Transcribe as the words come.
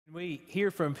We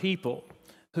hear from people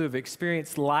who have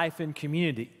experienced life in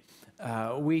community.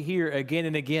 We hear again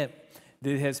and again that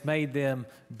it has made them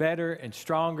better and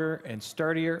stronger and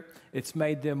sturdier. It's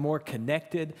made them more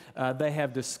connected. They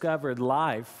have discovered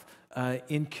life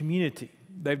in community.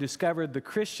 They've discovered the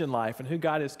Christian life and who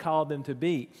God has called them to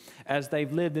be as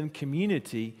they've lived in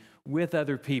community with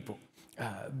other people.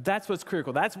 That's what's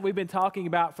critical. That's what we've been talking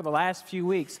about for the last few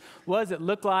weeks. What does it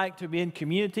look like to be in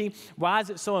community? Why is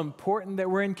it so important that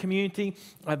we're in community?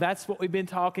 That's what we've been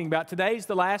talking about. Today's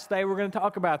the last day we're going to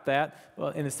talk about that, well,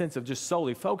 in the sense of just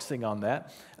solely focusing on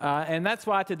that. And that's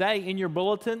why today in your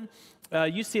bulletin,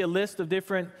 you see a list of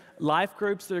different life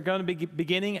groups that are going to be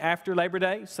beginning after Labor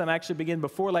Day. Some actually begin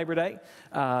before Labor Day.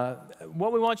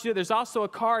 What we want you to do, there's also a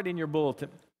card in your bulletin.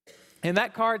 And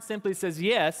that card simply says,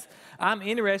 yes, I'm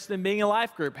interested in being a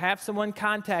life group. Have someone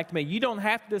contact me. You don't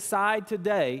have to decide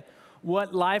today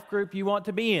what life group you want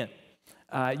to be in.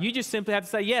 You just simply have to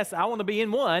say, yes, I want to be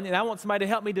in one, and I want somebody to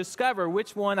help me discover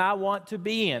which one I want to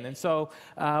be in. And so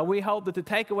we hope that the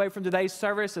takeaway from today's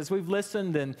service, as we've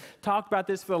listened and talked about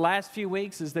this for the last few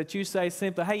weeks, is that you say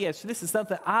simply, hey, yes, this is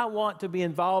something I want to be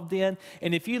involved in.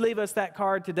 And if you leave us that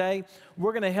card today,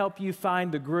 we're going to help you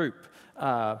find the group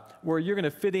where you're going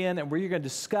to fit in and where you're going to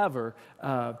discover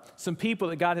some people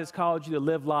that God has called you to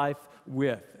live life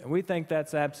with. And we think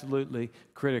that's absolutely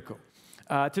critical.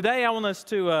 Today, I want us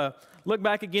to look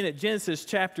back again at Genesis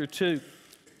chapter 2.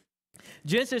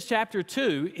 Genesis chapter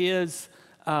 2 is,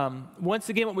 once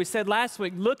again, what we said last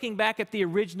week, looking back at the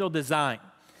original design.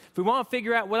 If we want to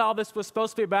figure out what all this was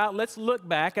supposed to be about, let's look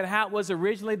back at how it was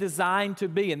originally designed to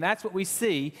be. And that's what we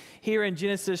see here in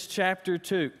Genesis chapter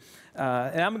 2.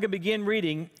 And I'm going to begin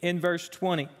reading in verse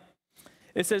 20.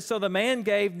 It says, so the man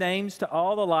gave names to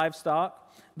all the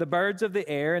livestock, the birds of the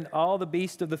air, and all the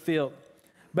beasts of the field.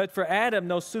 But for Adam,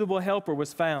 no suitable helper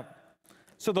was found.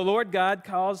 So the Lord God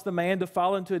caused the man to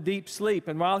fall into a deep sleep.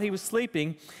 And while he was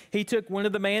sleeping, he took one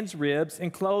of the man's ribs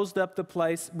and closed up the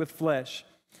place with flesh.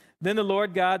 Then the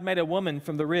Lord God made a woman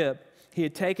from the rib he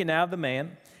had taken out of the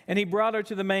man, and he brought her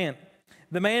to the man.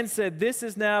 The man said, this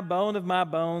is now bone of my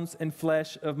bones and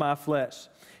flesh of my flesh.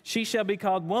 She shall be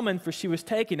called woman, for she was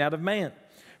taken out of man.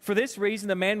 For this reason,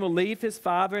 the man will leave his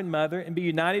father and mother and be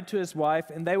united to his wife,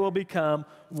 and they will become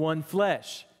one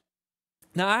flesh.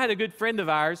 Now, I had a good friend of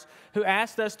ours who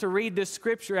asked us to read this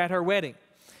scripture at her wedding.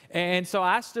 And so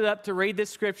I stood up to read this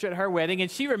scripture at her wedding, and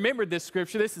she remembered this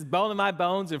scripture. This is bone of my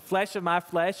bones and flesh of my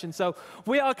flesh. And so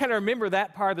we all kind of remember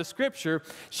that part of the scripture.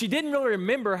 She didn't really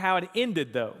remember how it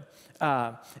ended, though.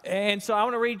 And so I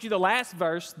want to read you the last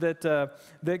verse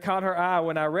that caught her eye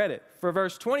when I read it. For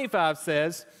verse 25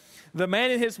 says, the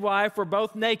man and his wife were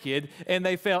both naked, and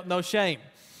they felt no shame.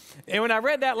 And when I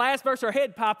read that last verse, her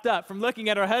head popped up from looking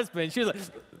at her husband. She was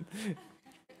like...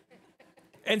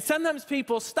 And sometimes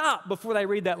people stop before they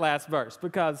read that last verse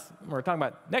because we're talking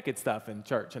about naked stuff in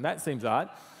church, and that seems odd.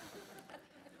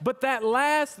 But that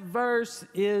last verse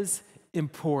is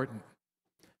important.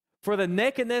 For the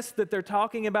nakedness that they're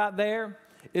talking about there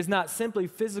is not simply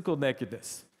physical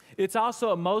nakedness. It's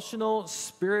also emotional,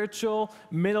 spiritual,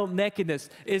 mental nakedness.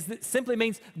 It simply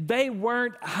means they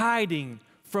weren't hiding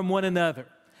from one another.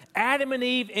 Adam and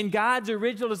Eve in God's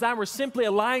original design were simply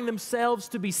allowing themselves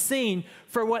to be seen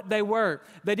for what they were.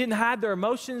 They didn't hide their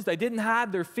emotions. They didn't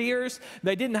hide their fears.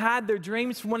 They didn't hide their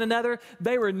dreams from one another.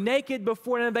 They were naked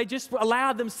before one another. They just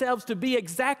allowed themselves to be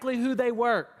exactly who they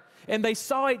were. And they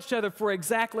saw each other for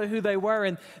exactly who they were.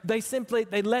 And they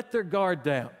let their guard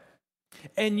down.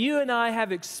 And you and I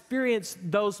have experienced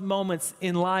those moments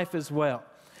in life as well.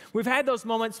 We've had those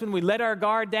moments when we let our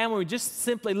guard down, when we just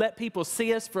simply let people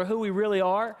see us for who we really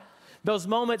are. Those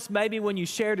moments maybe when you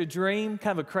shared a dream,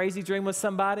 kind of a crazy dream with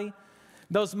somebody.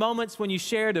 Those moments when you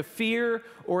shared a fear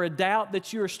or a doubt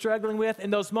that you were struggling with.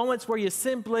 And those moments where you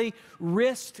simply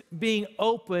risked being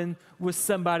open with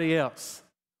somebody else.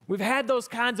 We've had those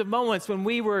kinds of moments when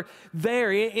we were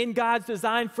there in God's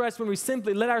design for us, when we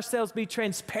simply let ourselves be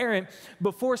transparent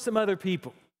before some other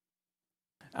people.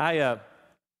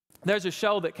 There's a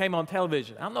show that came on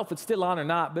television. I don't know if it's still on or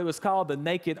not, but it was called The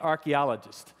Naked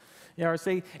Archaeologist. You ever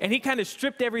see? And he kind of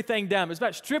stripped everything down. It was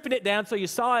about stripping it down so you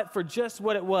saw it for just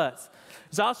what it was.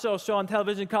 There's also a show on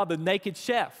television called The Naked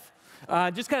Chef.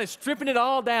 Just kind of stripping it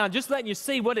all down, just letting you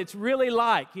see what it's really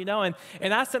like, you know.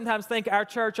 And I sometimes think our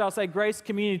church, I'll say Grace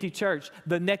Community Church,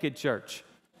 the naked church.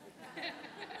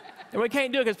 And we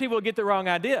can't do it because people will get the wrong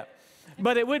idea.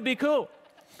 But it would be cool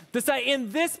to say,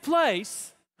 in this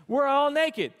place, we're all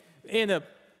naked. In a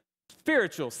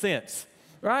spiritual sense,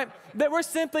 right? That we're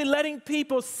simply letting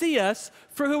people see us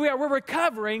for who we are. We're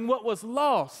recovering what was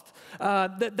lost.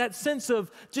 That sense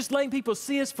of just letting people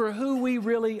see us for who we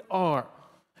really are.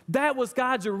 That was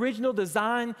God's original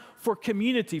design for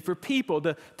community, for people,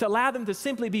 to allow them to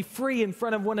simply be free in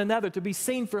front of one another, to be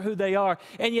seen for who they are.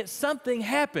 And yet something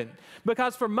happened,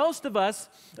 because for most of us,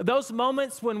 those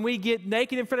moments when we get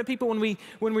naked in front of people,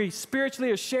 when we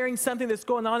spiritually are sharing something that's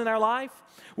going on in our life,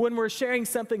 when we're sharing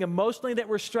something emotionally that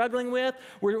we're struggling with,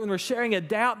 when we're sharing a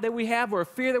doubt that we have or a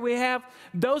fear that we have,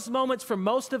 those moments for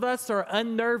most of us are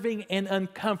unnerving and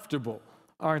uncomfortable,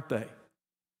 aren't they?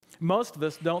 Most of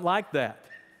us don't like that.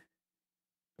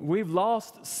 We've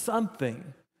lost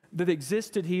something that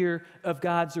existed here of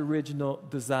God's original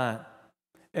design.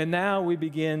 And now we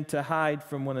begin to hide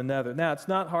from one another. Now, it's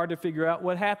not hard to figure out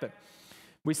what happened.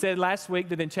 We said last week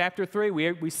that in chapter 3,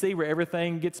 we see where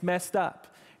everything gets messed up.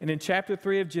 And in chapter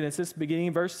 3 of Genesis, beginning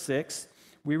in verse 6,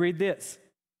 we read this.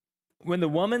 When the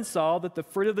woman saw that the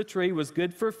fruit of the tree was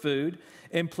good for food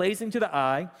and pleasing to the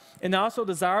eye, and also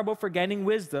desirable for gaining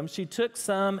wisdom, she took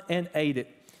some and ate it.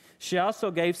 She also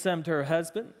gave some to her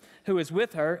husband, who was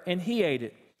with her, and he ate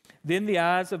it. Then the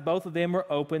eyes of both of them were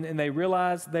opened, and they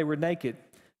realized they were naked.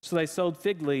 So they sewed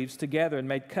fig leaves together and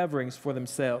made coverings for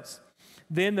themselves.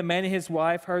 Then the man and his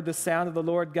wife heard the sound of the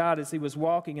Lord God as he was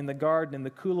walking in the garden in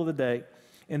the cool of the day,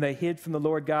 and they hid from the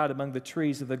Lord God among the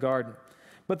trees of the garden.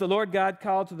 But the Lord God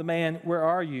called to the man, "Where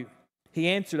are you?" He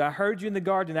answered, "I heard you in the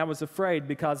garden. I was afraid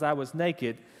because I was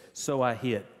naked, so I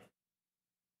hid."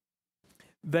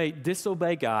 They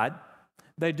disobey God.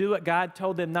 They do what God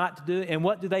told them not to do. And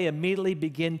what do they immediately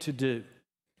begin to do?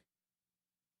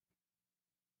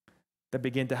 They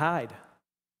begin to hide.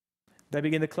 They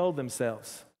begin to clothe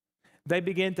themselves. They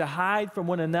begin to hide from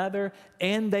one another,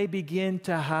 and they begin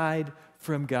to hide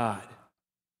from God.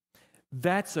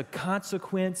 That's a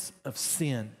consequence of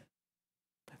sin,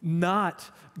 not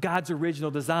God's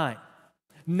original design.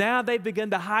 Now they begin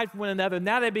to hide from one another.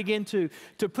 Now they begin to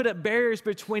put up barriers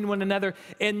between one another.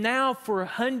 And now for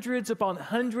hundreds upon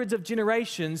hundreds of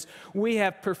generations, we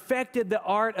have perfected the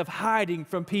art of hiding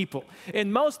from people.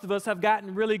 And most of us have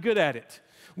gotten really good at it.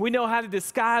 We know how to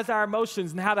disguise our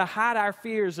emotions and how to hide our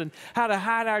fears and how to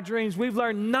hide our dreams. We've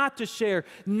learned not to share,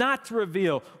 not to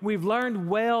reveal. We've learned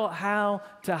well how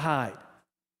to hide.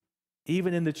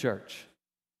 Even in the church.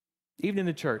 Even in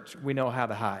the church, we know how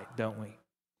to hide, don't we?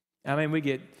 I mean, we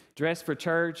get dressed for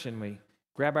church and we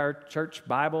grab our church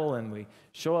Bible and we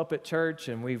show up at church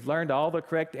and we've learned all the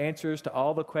correct answers to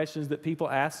all the questions that people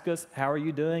ask us. How are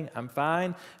you doing? I'm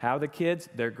fine. How are the kids?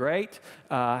 They're great.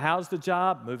 How's the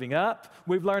job? Moving up.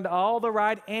 We've learned all the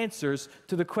right answers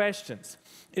to the questions.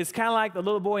 It's kind of like the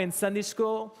little boy in Sunday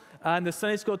school. And the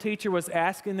Sunday school teacher was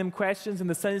asking them questions, and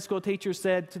the Sunday school teacher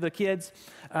said to the kids,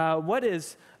 what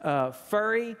is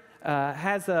furry,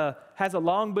 has a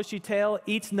long bushy tail,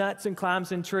 eats nuts, and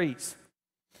climbs in trees?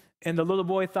 And the little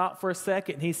boy thought for a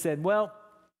second, and he said, well,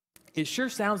 it sure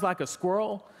sounds like a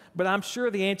squirrel, but I'm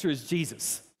sure the answer is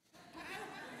Jesus.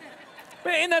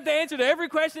 But isn't that the answer to every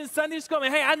question in Sunday school? I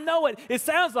mean, hey, I know it. It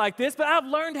sounds like this, but I've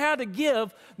learned how to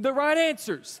give the right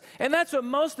answers. And that's what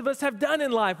most of us have done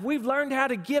in life. We've learned how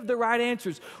to give the right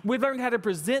answers. We've learned how to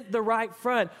present the right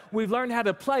front. We've learned how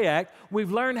to play act.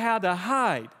 We've learned how to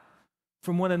hide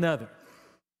from one another.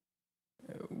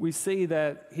 We see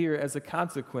that here as a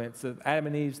consequence of Adam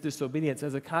and Eve's disobedience,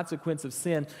 as a consequence of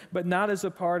sin, but not as a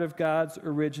part of God's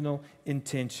original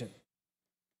intention.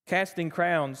 Casting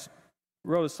Crowns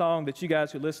wrote a song that you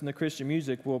guys who listen to Christian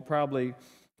music will probably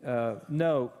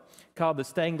know, called the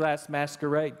Stained Glass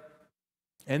Masquerade.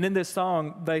 And in this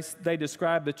song, they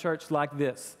describe the church like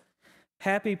this: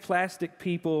 happy plastic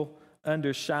people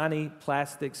under shiny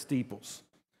plastic steeples,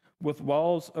 with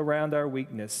walls around our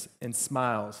weakness and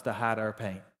smiles to hide our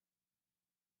pain.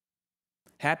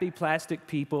 Happy plastic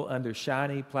people under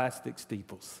shiny plastic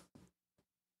steeples.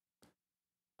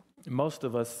 Most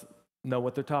of us know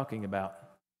what they're talking about.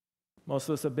 Most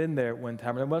of us have been there at one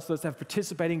time, and most of us have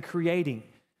participated in creating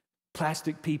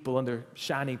plastic people under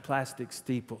shiny plastic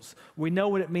steeples. We know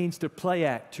what it means to play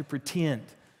act, to pretend,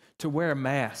 to wear a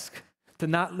mask, to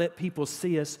not let people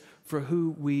see us for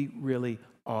who we really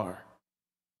are.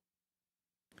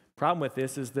 Problem with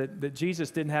this is that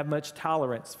Jesus didn't have much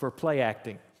tolerance for play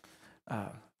acting.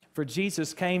 For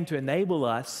Jesus came to enable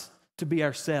us to be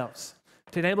ourselves,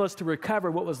 to enable us to recover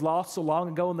what was lost so long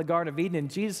ago in the Garden of Eden. And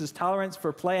Jesus' tolerance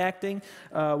for play acting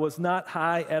was not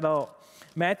high at all.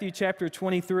 Matthew chapter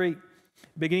 23,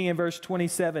 beginning in verse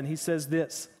 27, he says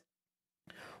this: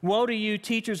 "Woe to you,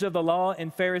 teachers of the law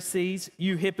and Pharisees,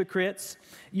 you hypocrites!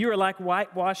 You are like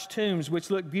whitewashed tombs, which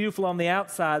look beautiful on the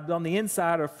outside, but on the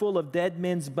inside are full of dead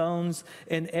men's bones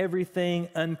and everything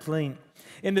unclean.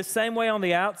 In the same way, on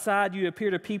the outside you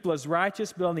appear to people as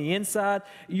righteous, but on the inside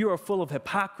you are full of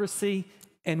hypocrisy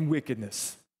and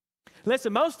wickedness."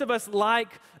 Listen, most of us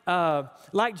like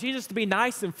like Jesus to be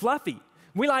nice and fluffy.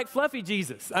 We like fluffy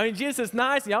Jesus. I mean, Jesus is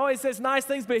nice. He always says nice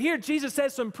things. But here, Jesus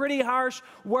says some pretty harsh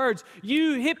words.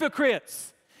 You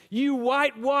hypocrites. You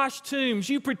whitewash tombs.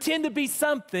 You pretend to be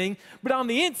something, but on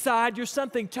the inside, you're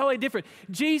something totally different.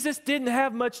 Jesus didn't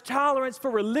have much tolerance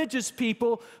for religious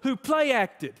people who play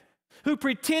acted, who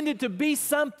pretended to be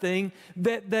something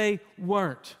that they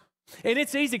weren't. And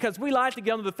it's easy because we like to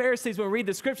get on the Pharisees when we read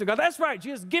the scripture and go, that's right,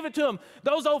 Jesus, give it to them.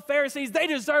 Those old Pharisees, they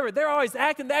deserve it. They're always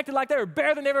acting like they were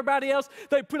better than everybody else.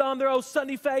 They put on their old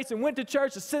Sunday face and went to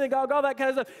church, the synagogue, all that kind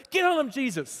of stuff. Get on them,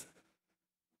 Jesus.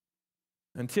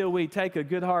 Until we take a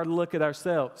good hard look at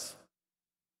ourselves.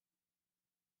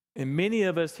 And many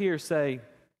of us here say,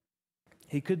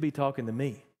 he could be talking to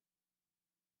me.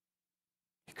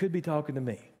 He could be talking to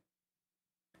me.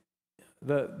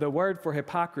 The word for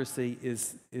hypocrisy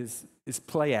is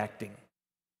play acting.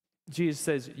 Jesus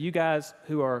says, you guys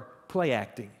who are play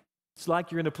acting, it's like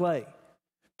you're in a play,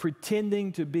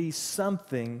 pretending to be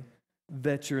something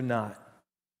that you're not.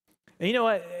 And you know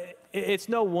what? It's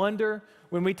no wonder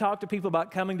when we talk to people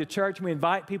about coming to church and we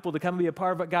invite people to come and be a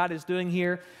part of what God is doing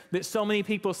here, that so many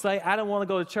people say, I don't want to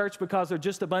go to church because they're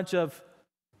just a bunch of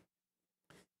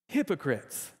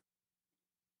hypocrites.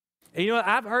 And you know what?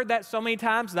 I've heard that so many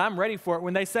times that I'm ready for it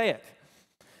when they say it.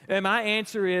 And my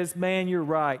answer is, man, you're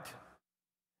right.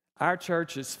 Our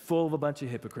church is full of a bunch of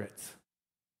hypocrites.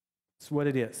 It's what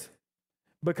it is.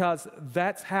 Because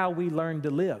that's how we learn to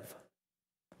live.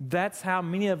 That's how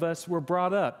many of us were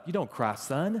brought up. You don't cry,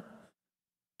 son.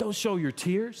 Don't show your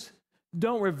tears.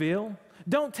 Don't reveal.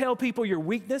 Don't tell people your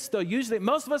weakness. Though usually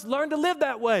most of us learn to live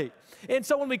that way. And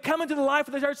so when we come into the life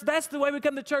of the church, that's the way we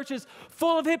come to churches,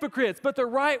 full of hypocrites, but they're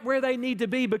right where they need to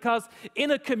be, because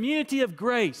in a community of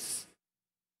grace,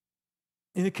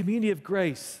 is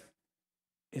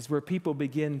where people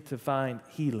begin to find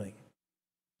healing.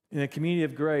 In a community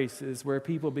of grace is where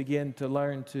people begin to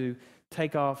learn to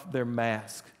take off their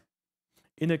mask.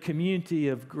 In a community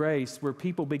of grace where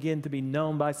people begin to be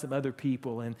known by some other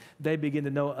people and they begin to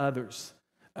know others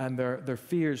and their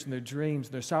fears and their dreams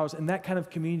and their sorrows. In that kind of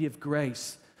community of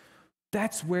grace,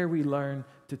 that's where we learn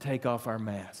to take off our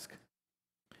mask.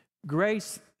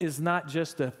 Grace is not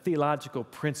just a theological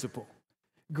principle.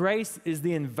 Grace is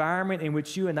the environment in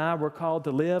which you and I were called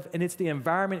to live, and it's the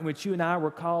environment in which you and I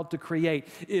were called to create.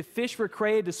 If fish were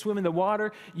created to swim in the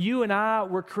water, you and I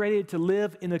were created to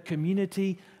live in a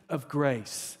community of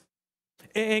grace.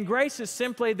 And grace is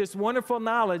simply this wonderful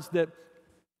knowledge that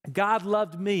God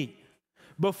loved me.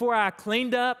 Before I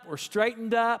cleaned up or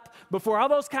straightened up, before all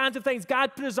those kinds of things,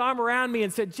 God put his arm around me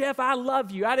and said, Jeff, I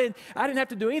love you. I didn't have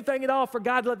to do anything at all for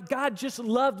God. God just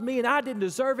loved me, and I didn't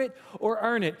deserve it or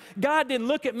earn it. God didn't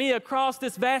look at me across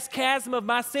this vast chasm of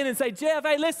my sin and say, Jeff,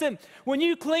 hey, listen, when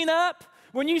you clean up,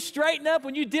 when you straighten up,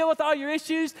 when you deal with all your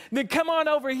issues, then come on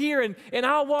over here and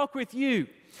I'll walk with you.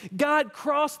 God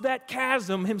crossed that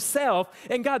chasm himself,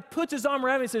 and God puts his arm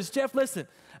around me and says, Jeff, listen,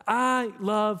 I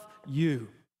love you.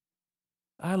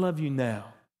 I love you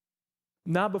now.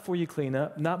 Not before you clean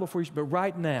up, not before you, but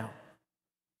right now,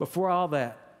 before all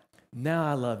that, now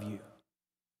I love you.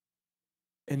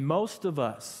 And most of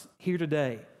us here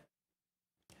today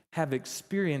have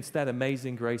experienced that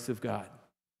amazing grace of God.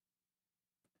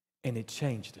 And it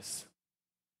changed us.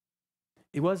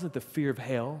 It wasn't the fear of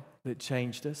hell that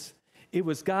changed us. It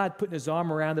was God putting his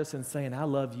arm around us and saying, I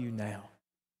love you now,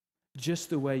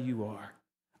 just the way you are.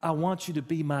 I want you to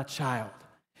be my child.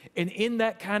 And in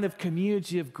that kind of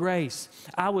community of grace,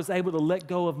 I was able to let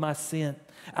go of my sin.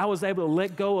 I was able to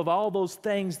let go of all those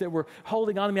things that were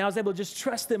holding on to me. I was able to just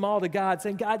trust them all to God,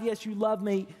 saying, God, yes, you love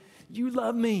me. You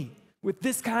love me with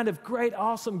this kind of great,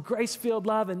 awesome, grace-filled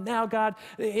love. And now, God,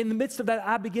 in the midst of that,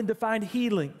 I begin to find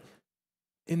healing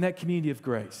in that community of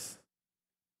grace.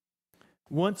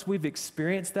 Once we've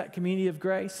experienced that community of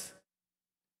grace,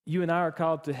 you and I are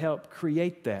called to help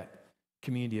create that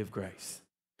community of grace.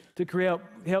 To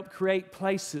help create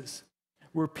places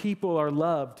where people are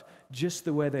loved just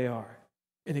the way they are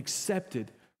and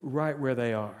accepted right where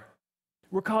they are.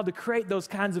 We're called to create those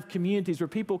kinds of communities where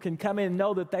people can come in and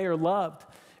know that they are loved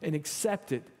and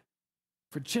accepted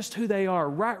for just who they are,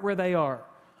 right where they are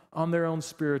on their own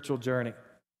spiritual journey.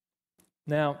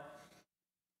 Now,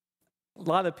 a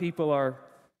lot of people are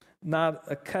not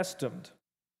accustomed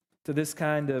to this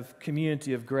kind of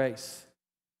community of grace.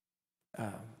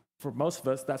 For most of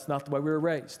us, that's not the way we were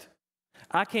raised.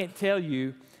 I can't tell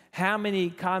you how many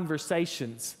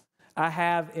conversations I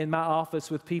have in my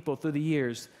office with people through the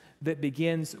years that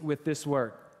begins with this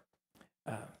word.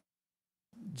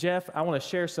 Jeff, I want to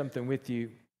share something with you,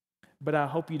 but I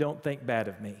hope you don't think bad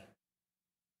of me.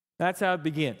 That's how it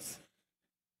begins.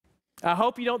 I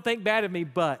hope you don't think bad of me,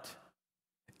 but.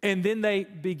 And then they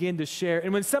begin to share.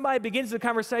 And when somebody begins the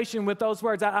conversation with those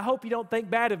words, I hope you don't think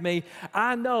bad of me,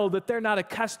 I know that they're not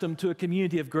accustomed to a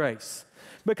community of grace.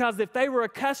 Because if they were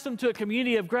accustomed to a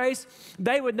community of grace,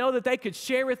 they would know that they could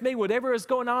share with me whatever is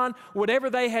going on,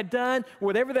 whatever they had done,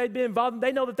 whatever they'd been involved in.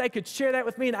 They know that they could share that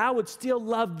with me, and I would still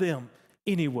love them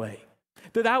anyway.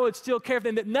 That I would still care for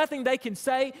them, that nothing they can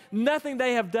say, nothing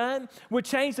they have done would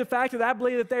change the fact that I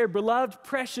believe that they are beloved,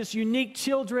 precious, unique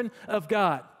children of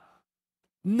God.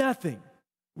 Nothing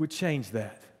would change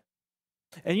that.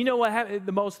 And you know what happened?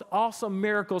 The most awesome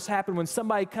miracles happen when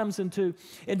somebody comes into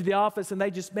the office and they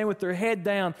just, man, with their head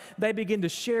down, they begin to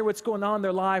share what's going on in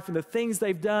their life and the things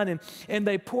they've done, and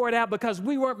they pour it out, because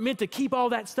we weren't meant to keep all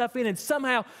that stuff in, and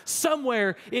somehow,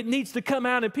 somewhere, it needs to come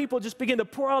out, and people just begin to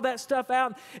pour all that stuff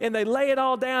out, and they lay it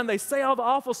all down. They say all the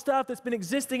awful stuff that's been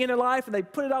existing in their life, and they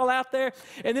put it all out there,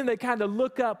 and then they kind of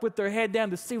look up with their head down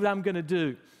to see what I'm going to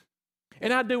do.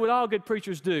 And I do what all good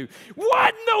preachers do.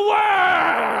 What in the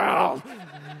world?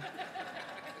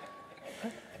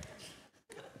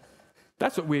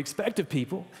 That's what we expect of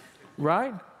people,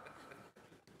 right?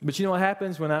 But you know what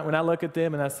happens when I look at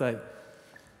them and I say,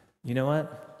 you know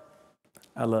what?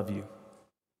 I love you.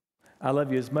 I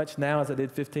love you as much now as I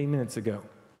did 15 minutes ago.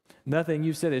 Nothing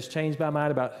you've said has changed my mind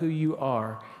about who you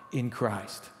are in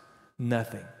Christ.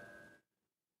 Nothing.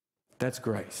 That's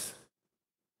grace.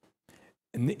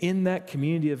 And in that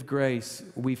community of grace,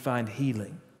 we find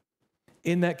healing.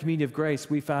 In that community of grace,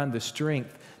 we find the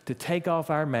strength to take off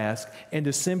our mask and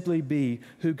to simply be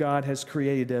who God has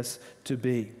created us to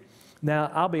be.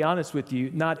 Now, I'll be honest with you,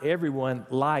 not everyone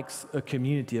likes a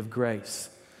community of grace,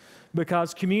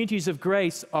 because communities of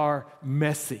grace are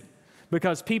messy,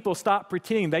 because people stop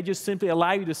pretending. They just simply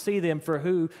allow you to see them for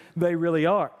who they really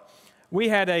are. We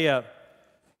had a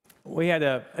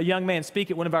young man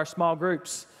speak at one of our small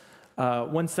groups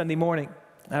one Sunday morning.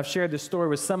 I've shared this story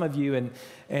with some of you,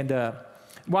 and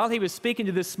while he was speaking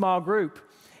to this small group,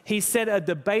 he said a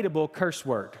debatable curse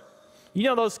word. You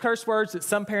know those curse words that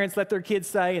some parents let their kids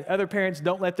say and other parents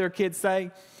don't let their kids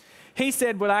say? He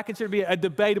said what I consider to be a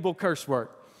debatable curse word.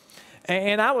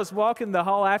 And I was walking the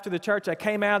hall after the church. I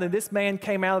came out, and this man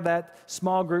came out of that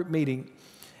small group meeting,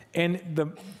 and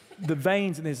the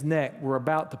veins in his neck were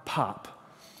about to pop.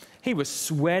 He was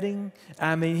sweating.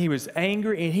 I mean, he was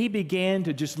angry, and he began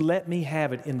to just let me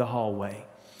have it in the hallway.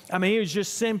 I mean, he was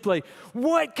just simply,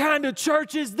 what kind of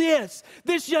church is this?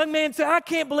 This young man said, I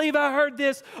can't believe I heard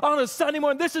this on a Sunday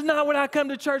morning. This is not what I come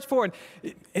to church for. And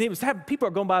it was happening. People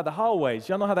are going by the hallways.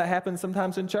 Y'all know how that happens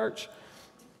sometimes in church?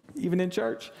 Even in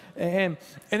church? And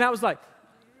I was like,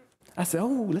 I said,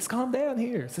 oh, let's calm down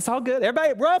here. It's all good.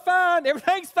 Everybody, we're all fine.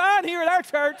 Everything's fine here at our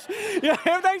church. Yeah,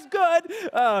 everything's good.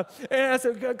 And I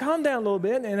said, calm down a little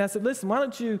bit. And I said, listen, why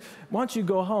don't you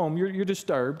go home? You're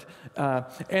disturbed.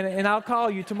 And I'll call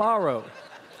you tomorrow.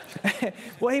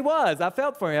 Well, he was. I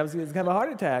felt for him. He was going to have a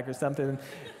heart attack or something.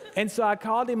 And so I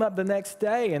called him up the next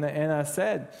day, and I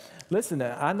said, listen,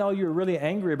 I know you're really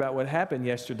angry about what happened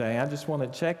yesterday. I just want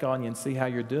to check on you and see how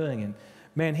you're doing. And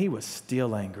man, he was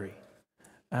still angry.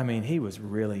 I mean, he was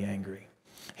really angry.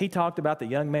 He talked about the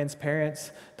young man's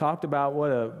parents, talked about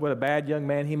what a bad young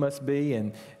man he must be,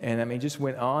 and I mean, just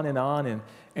went on.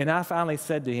 And I finally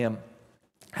said to him,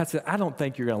 I said, I don't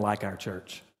think you're going to like our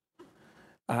church.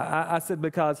 I said,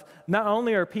 because not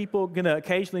only are people going to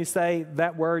occasionally say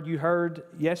that word you heard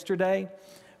yesterday,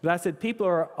 but I said, people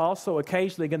are also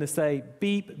occasionally going to say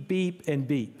beep, beep, and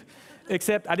beep.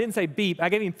 Except I didn't say beep. I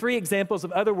gave him 3 examples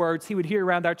of other words he would hear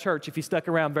around our church if he stuck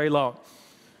around very long.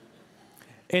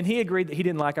 And he agreed that he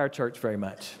didn't like our church very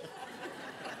much.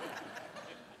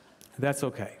 That's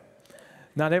okay.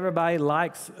 Not everybody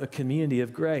likes a community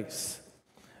of grace,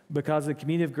 because in a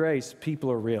community of grace,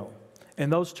 people are real.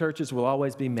 And those churches will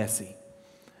always be messy,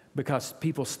 because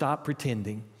people stop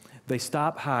pretending. They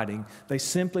stop hiding. They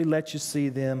simply let you see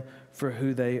them for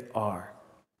who they are.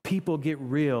 People get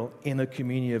real in a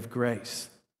community of grace.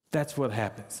 That's what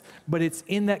happens. But it's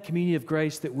in that community of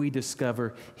grace that we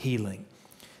discover healing.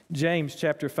 James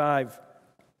chapter 5,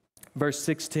 verse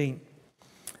 16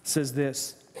 says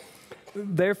this,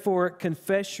 therefore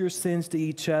confess your sins to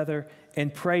each other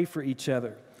and pray for each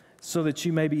other so that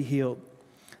you may be healed.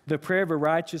 The prayer of a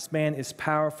righteous man is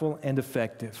powerful and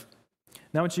effective.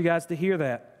 Now I want you guys to hear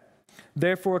that.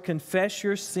 Therefore confess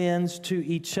your sins to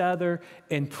each other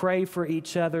and pray for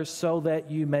each other so that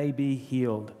you may be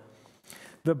healed.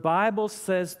 The Bible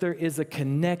says there is a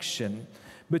connection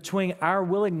between our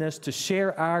willingness to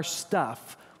share our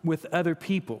stuff with other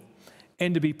people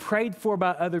and to be prayed for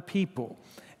by other people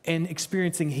and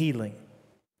experiencing healing.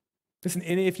 Listen,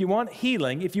 and if you want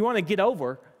healing, if you want to get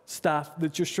over stuff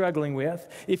that you're struggling with,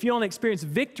 if you only experience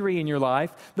victory in your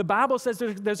life, the Bible says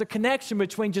there's a connection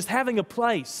between just having a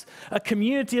place, a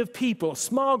community of people, a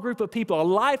small group of people, a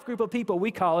life group of people,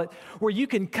 we call it, where you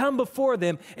can come before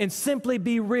them and simply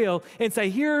be real and say,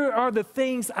 here are the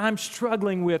things I'm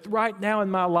struggling with right now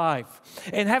in my life.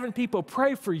 And having people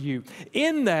pray for you.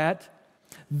 In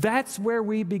that's where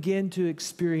we begin to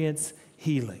experience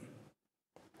healing.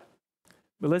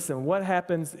 But listen, what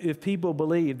happens if people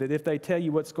believe that if they tell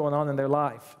you what's going on in their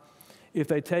life, if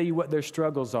they tell you what their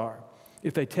struggles are,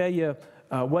 if they tell you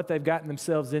what they've gotten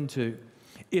themselves into,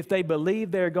 if they believe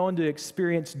they're going to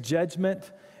experience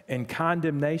judgment and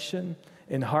condemnation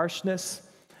and harshness,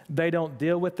 they don't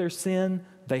deal with their sin,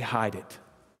 they hide it.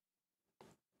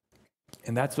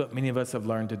 And that's what many of us have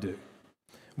learned to do.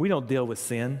 We don't deal with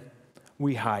sin,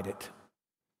 we hide it.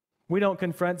 We don't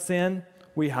confront sin,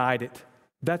 we hide it.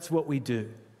 That's what we do.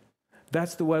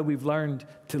 That's the way we've learned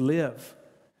to live.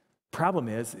 Problem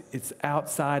is, it's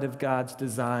outside of God's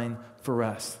design for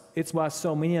us. It's why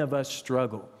so many of us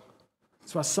struggle.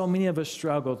 It's why so many of us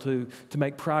struggle to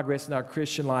make progress in our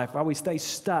Christian life, why we stay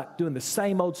stuck doing the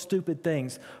same old stupid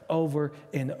things over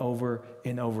and over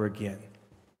and over again.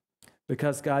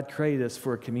 Because God created us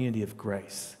for a community of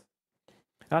grace.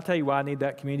 I'll tell you why I need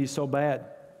that community so bad.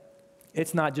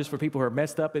 It's not just for people who are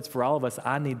messed up, it's for all of us.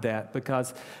 I need that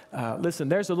because, listen,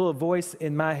 there's a little voice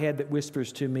in my head that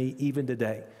whispers to me even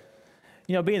today.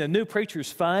 You know, being a new preacher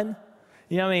is fun.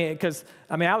 You know what I mean? Because,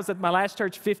 I was at my last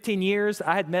church 15 years.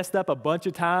 I had messed up a bunch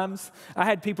of times. I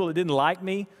had people that didn't like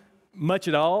me much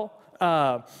at all.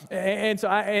 And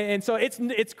so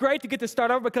it's great to get to start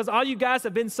over because all you guys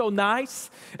have been so nice.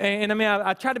 And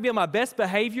I try to be on my best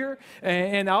behavior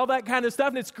and all that kind of stuff.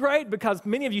 And it's great because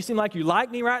many of you seem like you like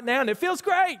me right now, and it feels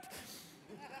great.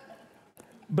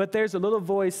 But there's a little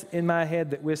voice in my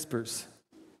head that whispers,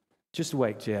 just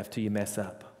wait, Jeff, till you mess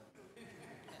up.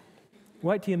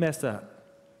 Wait till you mess up.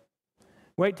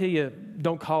 Wait till you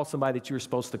don't call somebody that you were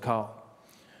supposed to call.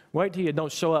 Wait till you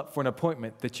don't show up for an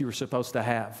appointment that you were supposed to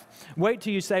have. Wait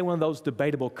till you say one of those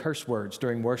debatable curse words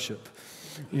during worship,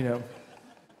 you know.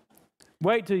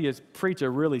 Wait till you preach a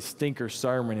really stinker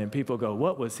sermon and people go,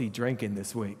 what was he drinking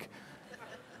this week?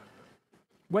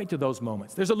 Wait till those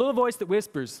moments. There's a little voice that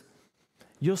whispers,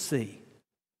 you'll see.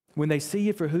 When they see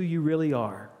you for who you really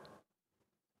are,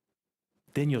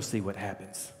 then you'll see what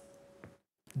happens.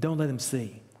 Don't let them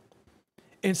see.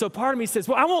 And so part of me says,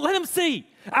 well, I won't let them see.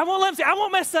 I won't let them see. I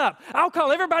won't mess up. I'll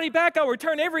call everybody back. I'll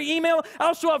return every email.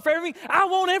 I'll show up for everything. I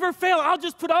won't ever fail. I'll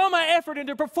just put all my effort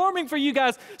into performing for you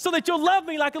guys so that you'll love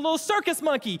me like a little circus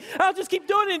monkey. I'll just keep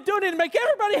doing it and make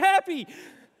everybody happy.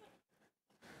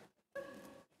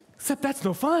 Except that's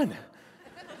no fun.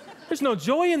 There's no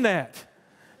joy in that.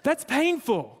 That's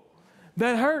painful.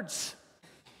 That hurts.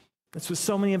 That's what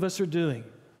so many of us are doing.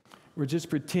 We're just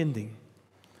pretending.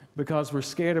 Because we're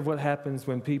scared of what happens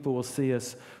when people will see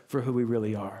us for who we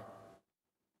really are.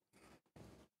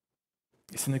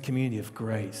 It's in the community of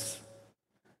grace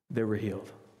that we're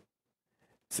healed.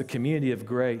 It's a community of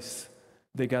grace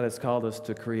that God has called us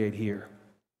to create here,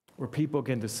 where people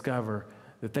can discover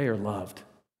that they are loved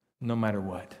no matter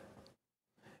what.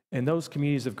 And those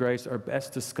communities of grace are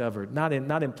best discovered, not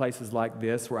in places like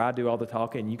this where I do all the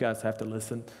talking and you guys have to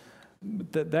listen.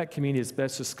 That community is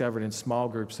best discovered in small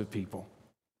groups of people.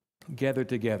 Gathered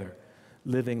together,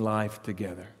 living life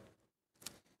together.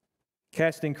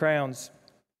 Casting Crowns,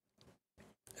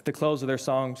 at the close of their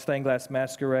song, Stained Glass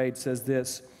Masquerade, says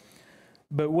this,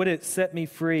 but would it set me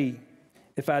free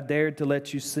if I dared to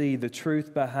let you see the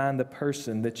truth behind the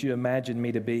person that you imagine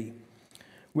me to be?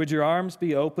 Would your arms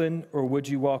be open or would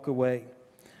you walk away?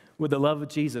 Would the love of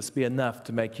Jesus be enough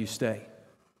to make you stay?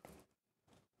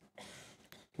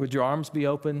 Would your arms be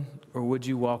open or would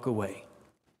you walk away?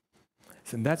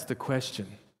 And that's the question.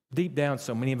 Deep down,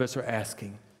 so many of us are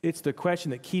asking. It's the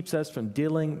question that keeps us from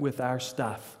dealing with our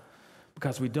stuff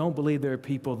because we don't believe there are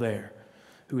people there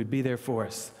who would be there for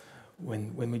us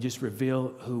when we just reveal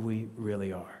who we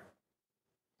really are.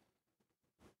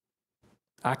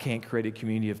 I can't create a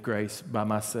community of grace by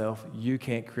myself. You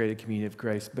can't create a community of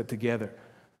grace, but together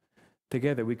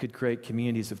we could create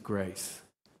communities of grace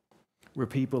where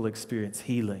people experience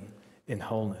healing and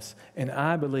wholeness. And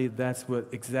I believe that's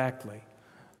exactly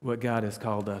what God has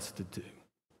called us to do.